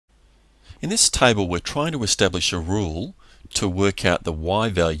In this table, we're trying to establish a rule to work out the y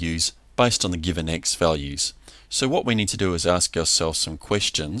values based on the given x values. So what we need to do is ask ourselves some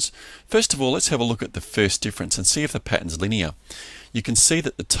questions. First of all, let's have a look at the first difference and see if the pattern's linear. You can see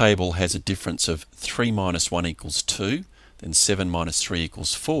that the table has a difference of 3 minus 1 equals 2, then 7 minus 3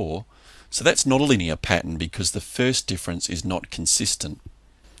 equals 4. So that's not a linear pattern because the first difference is not consistent.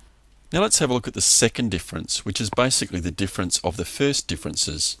 Now let's have a look at the second difference, which is basically the difference of the first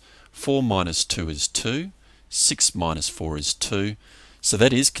differences. 4 minus 2 is 2, 6 minus 4 is 2, so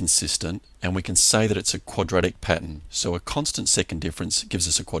that is consistent, and we can say that it's a quadratic pattern. So a constant second difference gives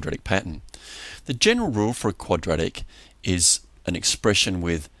us a quadratic pattern. The general rule for a quadratic is an expression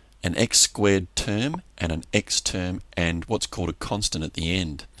with an x squared term and an x term and what's called a constant at the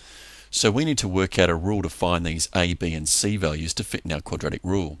end. So we need to work out a rule to find these a, b and c values to fit in our quadratic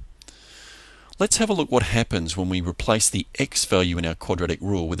rule. Let's have a look what happens when we replace the x value in our quadratic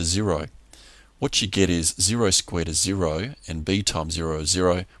rule with a 0. What you get is 0 squared is 0 and b times 0 is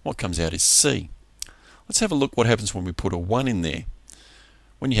 0. What comes out is c. Let's have a look what happens when we put a 1 in there.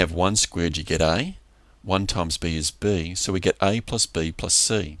 When you have 1 squared you get a, 1 times b is b, so we get a plus b plus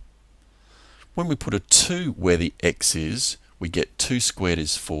c. When we put a 2 where the x is, we get 2 squared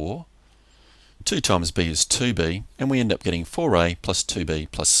is 4, 2 times b is 2b, and we end up getting 4a plus 2b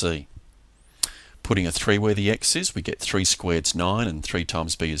plus c. Putting a 3 where the x is, we get 3 squared is 9 and 3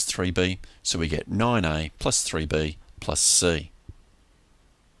 times b is 3b, so we get 9a plus 3b plus c.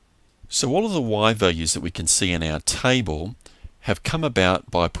 So all of the y values that we can see in our table have come about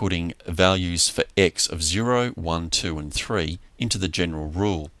by putting values for x of 0, 1, 2 and 3 into the general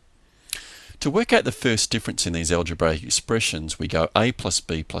rule. To work out the first difference in these algebraic expressions, we go a plus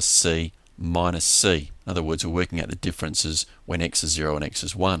b plus c minus c. In other words, we're working out the differences when x is 0 and x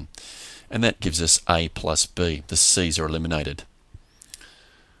is 1. And that gives us a plus b. The c's are eliminated.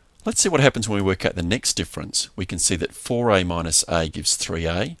 Let's see what happens when we work out the next difference. We can see that 4a minus a gives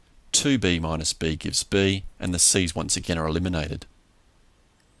 3a, 2b minus b gives b, and the c's once again are eliminated.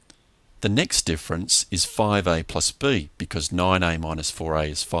 The next difference is 5a plus b, because 9a minus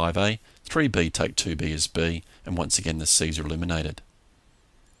 4a is 5a, 3b take 2b is b, and once again the c's are eliminated.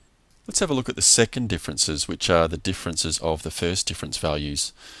 Let's have a look at the second differences, which are the differences of the first difference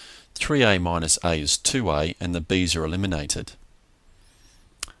values. 3a minus a is 2a, and the b's are eliminated.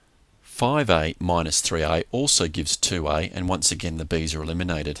 5a minus 3a also gives 2a, and once again the b's are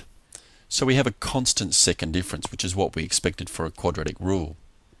eliminated. So we have a constant second difference, which is what we expected for a quadratic rule.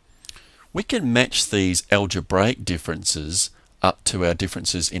 We can match these algebraic differences up to our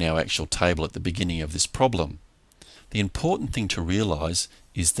differences in our actual table at the beginning of this problem. The important thing to realise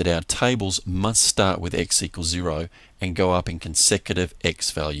is that our tables must start with x equals 0 and go up in consecutive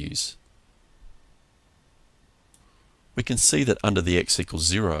x values. We can see that under the x equals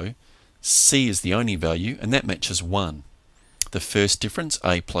 0, c is the only value, and that matches 1. The first difference,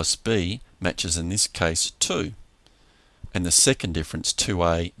 a plus b, matches in this case 2. And the second difference,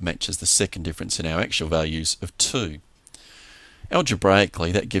 2a, matches the second difference in our actual values of 2.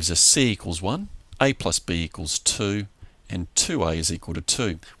 Algebraically, that gives us c equals 1, a plus b equals 2, and 2a is equal to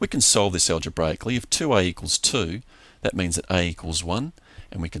 2. We can solve this algebraically. If 2a equals 2, that means that a equals 1,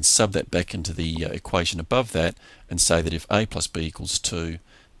 and we can sub that back into the equation above that and say that if a plus b equals 2,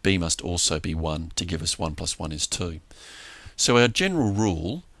 b must also be 1 to give us 1 plus 1 is 2. So our general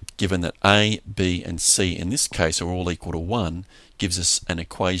rule, given that a, b and c in this case are all equal to 1, gives us an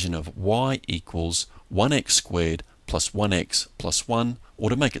equation of y equals 1x squared plus 1x plus 1, or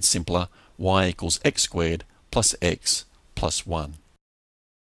to make it simpler, y equals x squared plus x plus 1.